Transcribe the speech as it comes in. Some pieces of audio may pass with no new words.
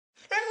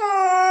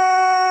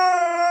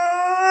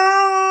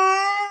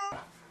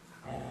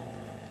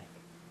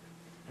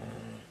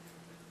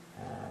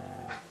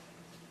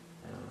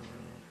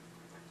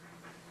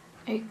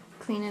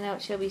cleaning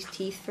out Shelby's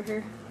teeth for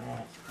her.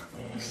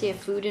 She have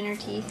food in her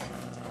teeth.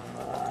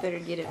 Better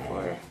get it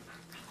for her.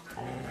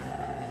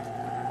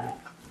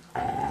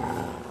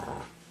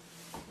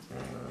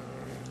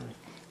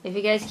 If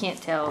you guys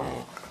can't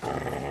tell,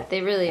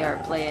 they really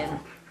are playing.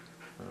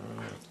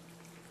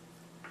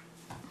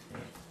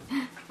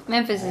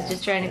 Memphis is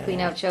just trying to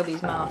clean out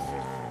Shelby's mouth.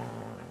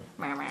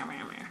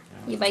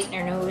 You biting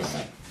her nose.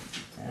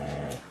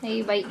 Hey,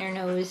 you biting her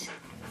nose.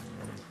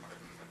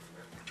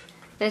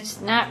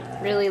 That's not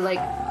really like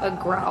a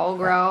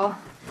growl.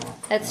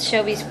 That's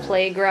Shelby's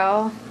play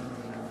growl.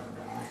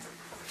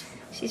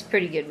 She's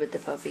pretty good with the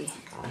puppy.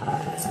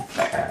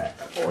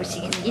 Oh,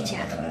 she gonna get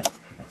ya.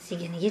 She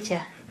gonna get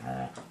ya.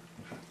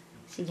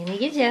 She gonna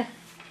get ya.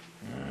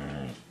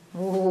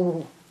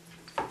 Oh.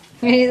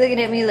 He's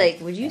looking at me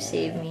like, would you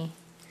save me?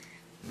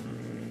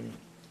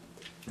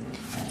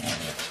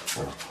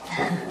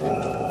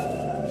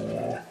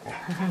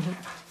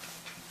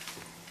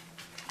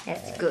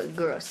 That's a good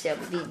girl,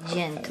 Shelby. Be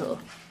gentle.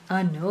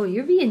 Oh no,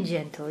 you're being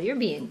gentle. You're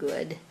being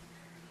good.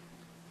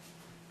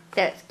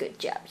 That's a good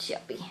job,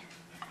 Shelby.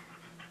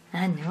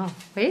 I know.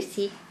 Where is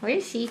she? Where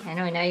is she? I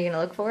know, now you're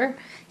gonna look for her.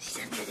 She's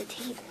under the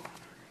table.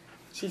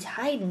 She's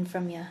hiding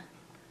from you.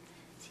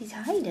 She's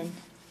hiding.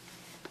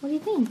 What do you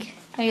think?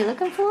 Are you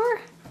looking for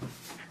her?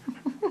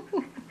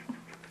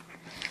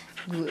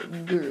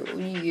 Good girl.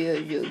 Yeah,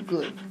 you're a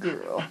good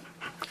girl.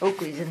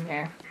 Oakley's in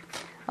there,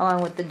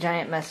 along with the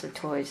giant mess of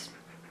toys.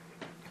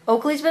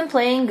 Oakley's been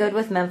playing good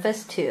with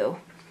Memphis too.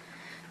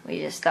 We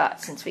just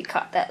thought since we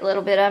caught that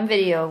little bit on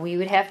video, we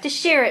would have to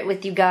share it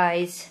with you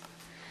guys.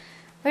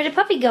 Where'd the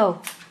puppy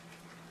go?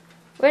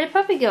 Where'd the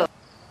puppy go?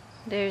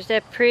 There's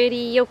that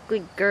pretty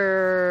Oakley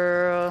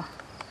girl.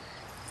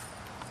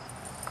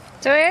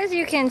 So as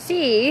you can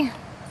see,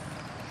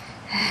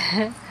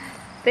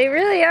 they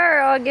really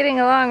are all getting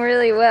along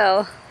really well.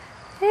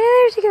 And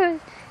there she goes. And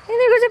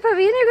there goes the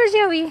puppy. And there goes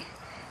Shelby.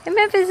 And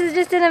Memphis is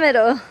just in the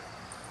middle.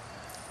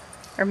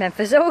 Or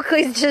Memphis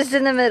Oakley's just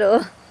in the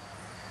middle.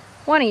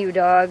 One of you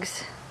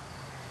dogs.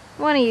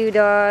 One of you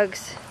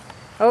dogs.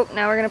 Oh,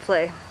 now we're going to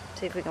play.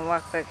 See if we can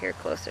walk back here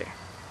closer.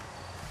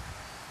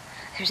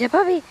 There's that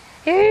puppy.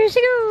 Here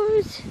she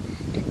goes.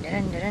 Dun,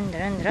 dun, dun,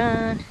 dun,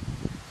 dun.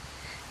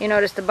 You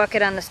notice the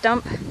bucket on the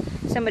stump?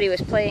 Somebody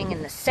was playing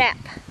in the sap.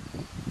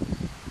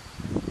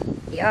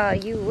 Yeah,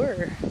 you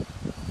were.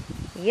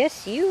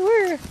 Yes, you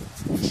were.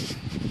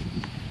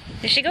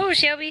 There she goes,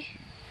 Shelby.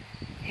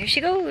 Here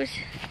she goes.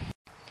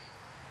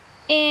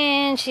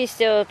 And she's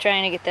still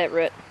trying to get that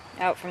root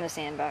out from the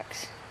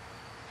sandbox.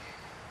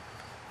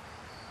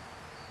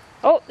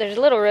 Oh, there's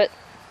a little root.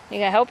 You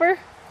gonna help her?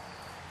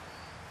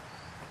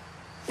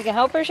 You gonna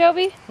help her,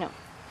 Shelby? No.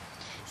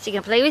 She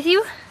gonna play with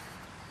you?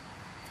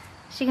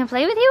 She can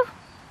play with you?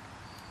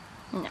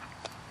 No.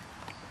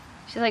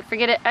 She's like,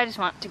 forget it. I just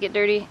want to get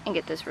dirty and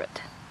get this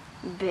root.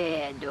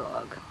 Bad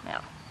dog.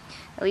 Well,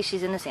 at least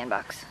she's in the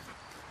sandbox.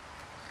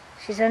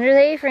 She's under the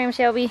A-frame,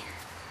 Shelby.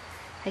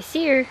 I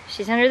see her.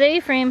 She's under the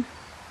A-frame.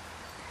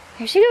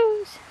 Here she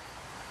goes.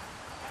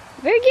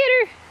 You better get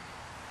her.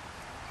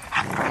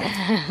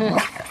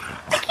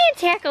 I can't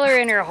tackle her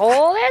in her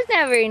hole. That's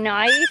not very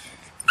nice.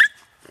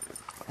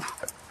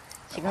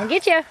 She gonna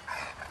get you.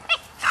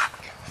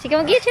 She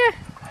gonna get you.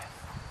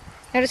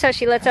 Notice how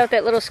she lets out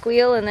that little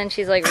squeal and then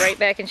she's like right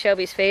back in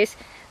Shelby's face.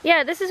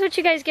 Yeah, this is what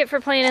you guys get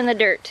for playing in the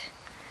dirt.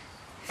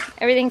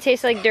 Everything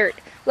tastes like dirt.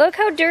 Look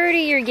how dirty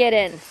you're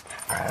getting.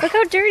 Look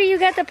how dirty you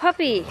got the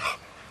puppy.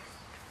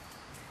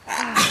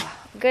 Oh,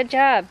 good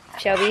job,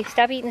 Shelby.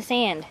 Stop eating the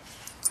sand.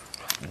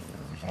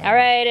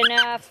 Alright,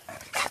 enough.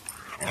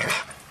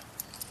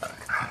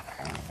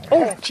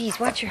 Oh, jeez,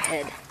 watch your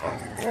head.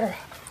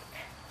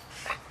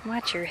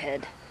 Watch your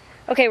head.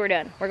 Okay, we're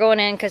done. We're going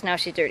in because now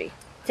she's dirty.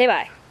 Say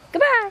bye.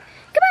 Goodbye.